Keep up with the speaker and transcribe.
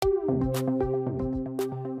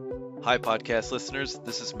Hi, podcast listeners.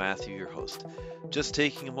 This is Matthew, your host. Just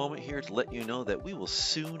taking a moment here to let you know that we will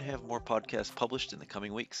soon have more podcasts published in the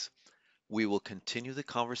coming weeks. We will continue the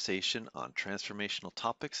conversation on transformational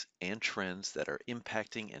topics and trends that are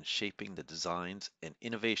impacting and shaping the designs and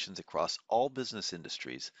innovations across all business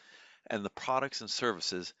industries and the products and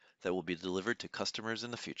services that will be delivered to customers in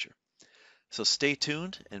the future. So stay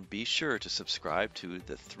tuned and be sure to subscribe to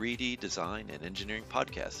the 3D Design and Engineering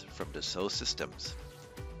Podcast from Dassault Systems.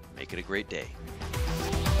 Make it a great day.